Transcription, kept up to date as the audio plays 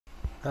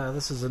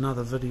This is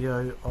another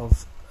video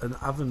of an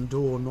oven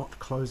door not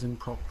closing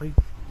properly.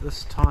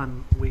 This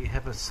time we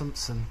have a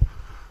Simpson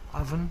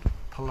oven.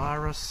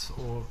 Polaris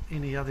or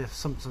any other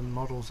Simpson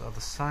models are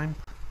the same.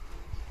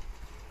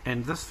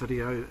 And this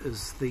video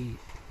is the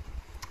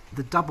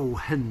double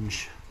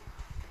hinge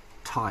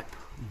type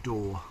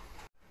door.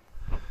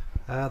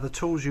 The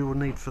tools you will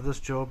need for this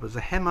job is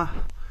a hammer,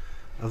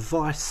 a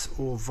vice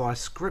or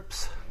vice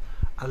grips,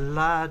 a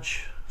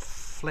large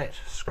flat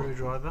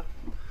screwdriver,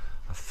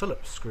 a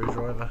Phillips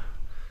screwdriver,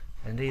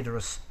 and either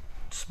a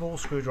small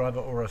screwdriver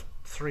or a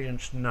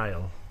 3-inch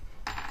nail.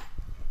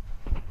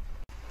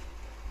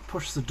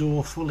 Push the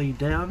door fully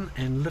down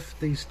and lift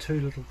these two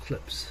little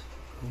clips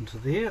onto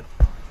there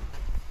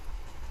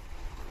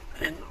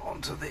and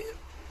onto there.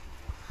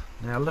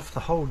 Now lift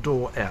the whole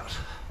door out.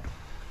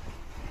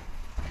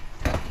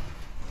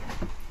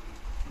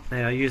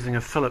 Now, using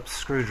a Phillips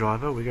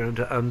screwdriver, we're going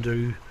to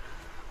undo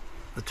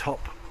the top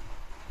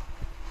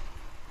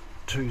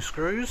two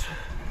screws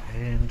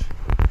and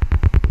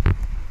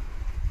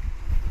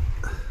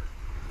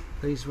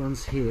these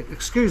ones here.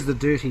 Excuse the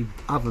dirty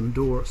oven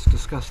door, it's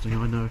disgusting,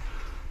 I know.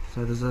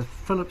 So there's a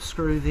Phillips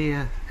screw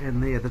there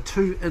and there, the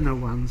two inner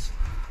ones.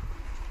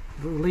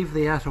 We'll leave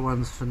the outer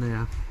ones for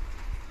now.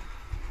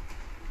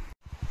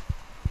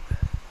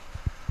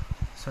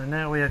 So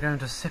now we are going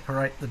to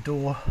separate the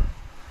door,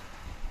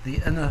 the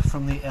inner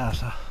from the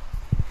outer.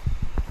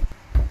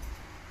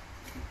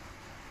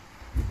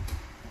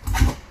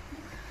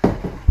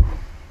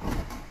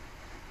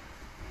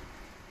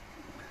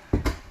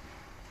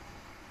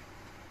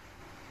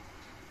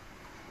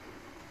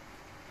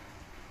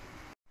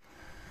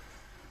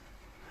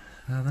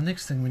 The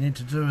next thing we need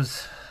to do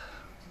is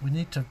we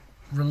need to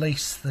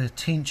release the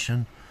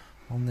tension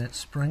on that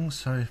spring,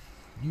 so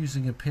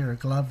using a pair of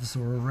gloves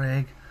or a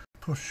rag,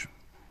 push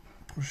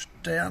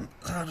down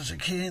as hard as you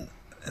can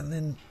and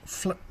then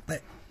flip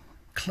that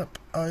clip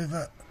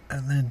over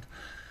and then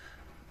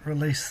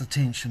release the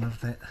tension of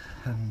that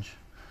hinge.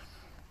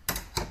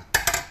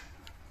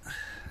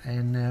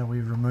 And now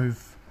we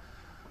remove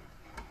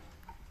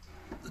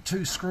the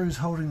two screws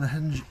holding the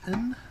hinge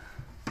in.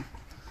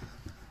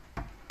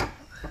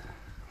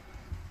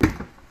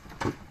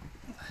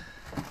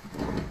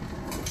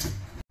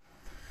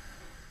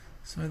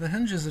 So the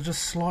hinges are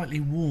just slightly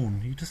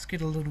worn, you just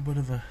get a little bit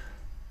of a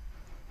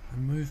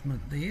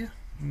movement there,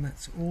 and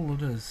that's all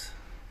it is.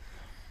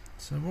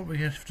 So what we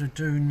have to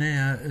do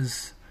now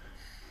is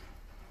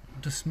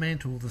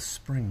dismantle the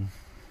spring.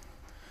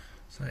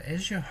 So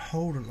as you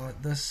hold it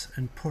like this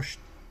and push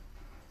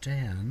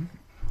down,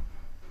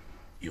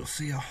 you'll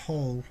see a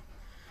hole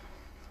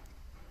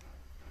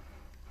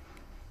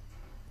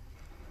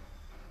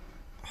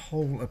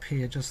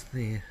appear just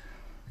there.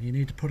 You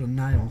need to put a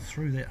nail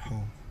through that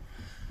hole.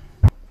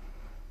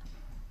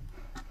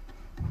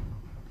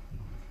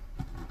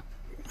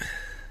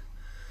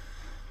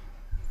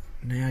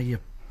 Now you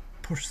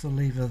push the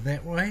lever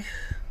that way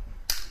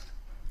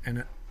and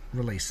it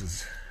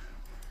releases.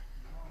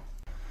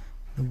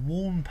 The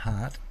worn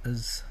part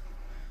is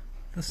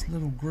this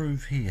little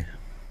groove here.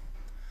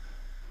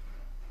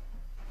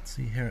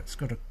 See how it's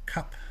got a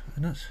cup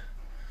in it?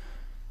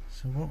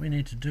 So what we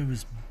need to do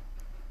is,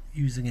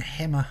 using a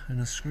hammer and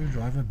a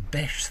screwdriver,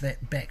 bash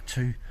that back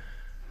to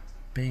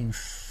being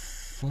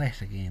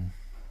flat again.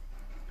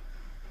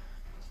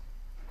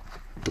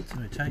 So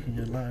we're taking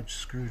a large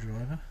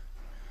screwdriver.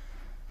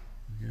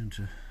 We're going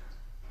to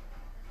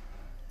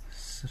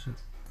sit it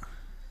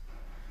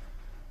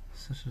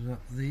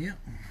up there.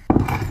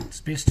 It's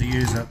best to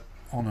use it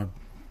on a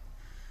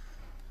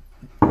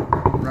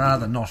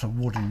rather not a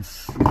wooden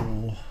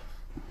floor.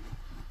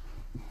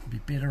 It'd be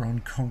better on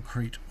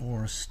concrete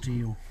or a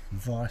steel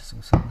vise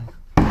or something.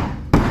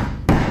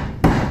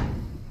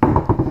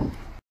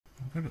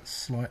 I've got it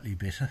slightly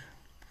better.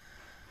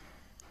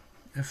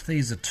 If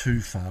these are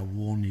too far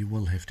worn, you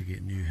will have to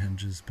get new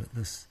hinges, but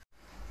this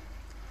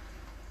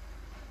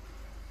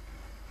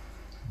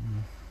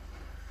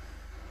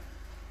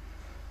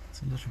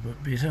it's a little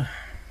bit better.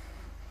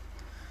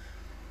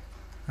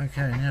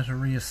 Okay, now to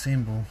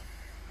reassemble.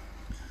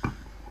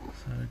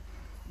 So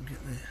get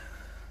the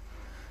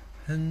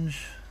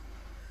hinge,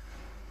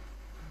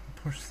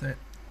 push that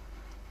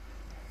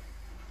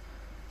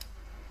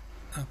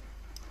up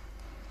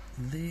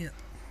there,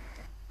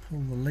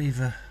 pull the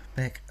lever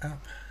back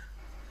up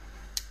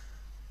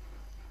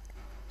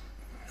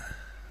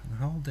and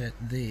hold that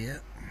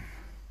there.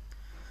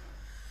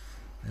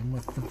 And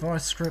with the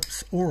vice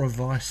grips or a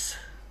vice,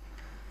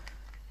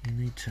 you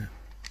need to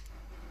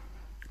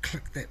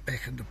click that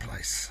back into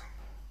place.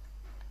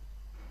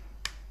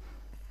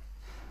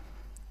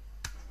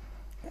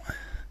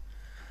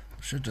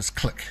 Should just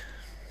click.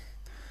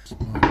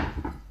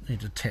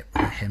 Need to tap the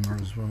hammer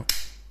as well.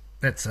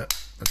 That's it.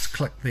 Let's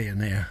click there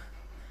now.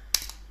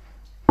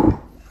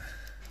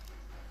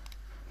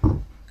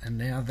 And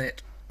now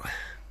that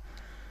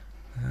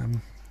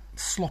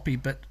sloppy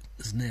bit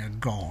is now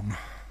gone.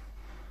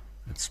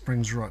 It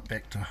springs right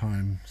back to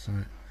home. So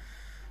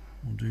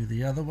we'll do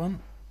the other one.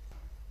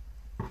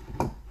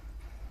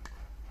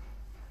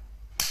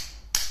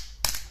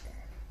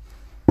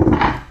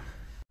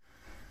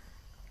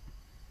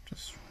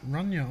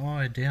 run your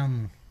eye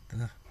down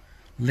the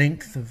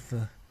length of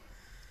the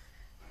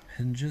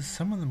hinges.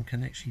 Some of them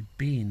can actually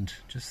bend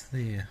just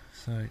there,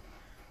 so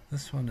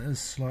this one is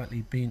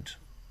slightly bent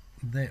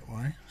that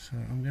way, so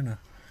I'm going to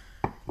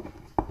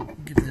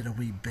give that a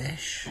wee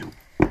bash.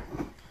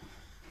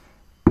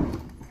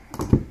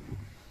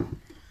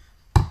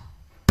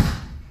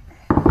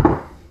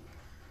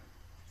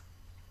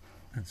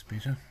 That's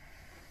better.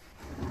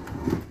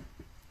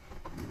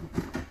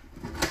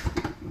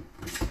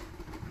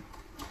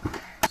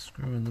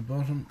 Screw in the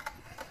bottom.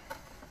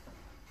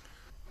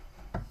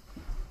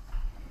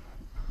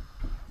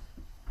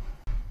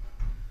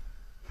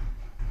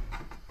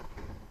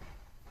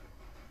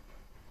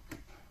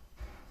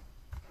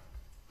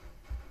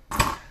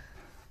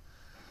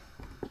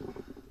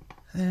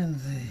 And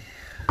the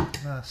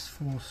last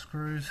 4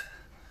 screws.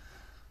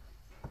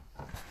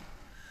 A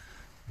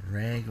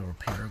rag or a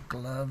pair of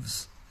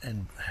gloves,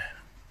 and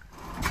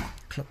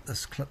clip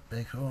this clip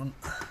back on.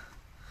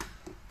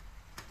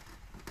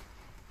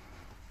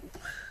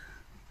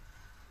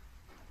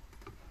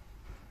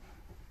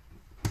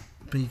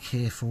 Be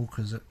careful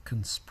because it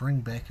can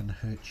spring back and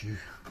hurt you.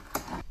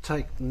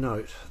 Take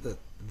note that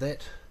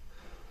that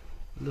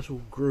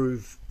little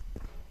groove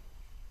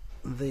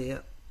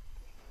there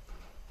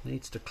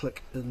needs to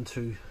click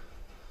into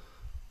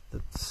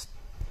the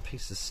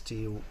piece of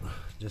steel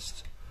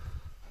just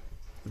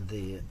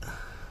there.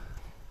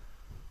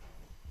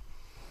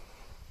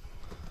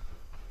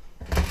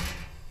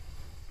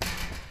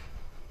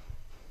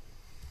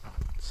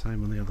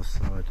 Same on the other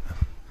side.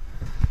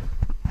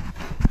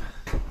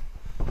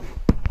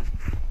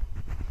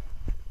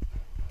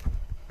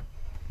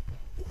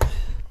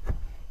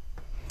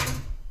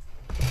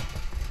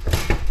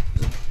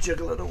 Just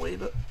jiggle it a wee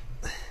bit.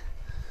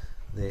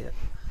 There.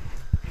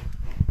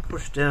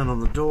 Push down on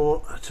the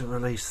door to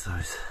release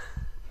those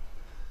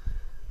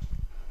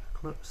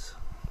clips.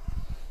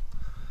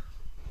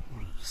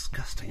 What a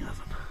disgusting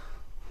oven.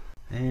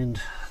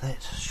 And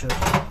that should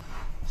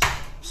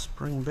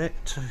spring back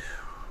to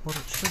what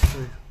it should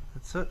do.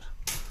 That's it.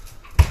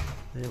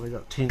 There, we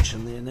got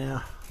tension there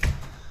now,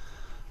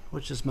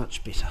 which is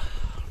much better.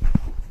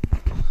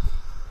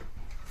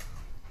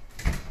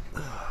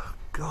 Oh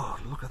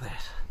God, look at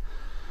that.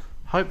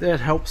 Hope that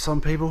helps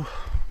some people.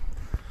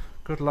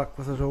 Good luck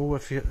with it all.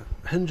 If your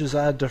hinges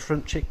are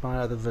different, check my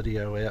other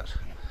video out.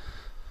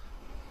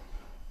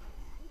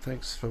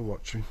 Thanks for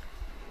watching.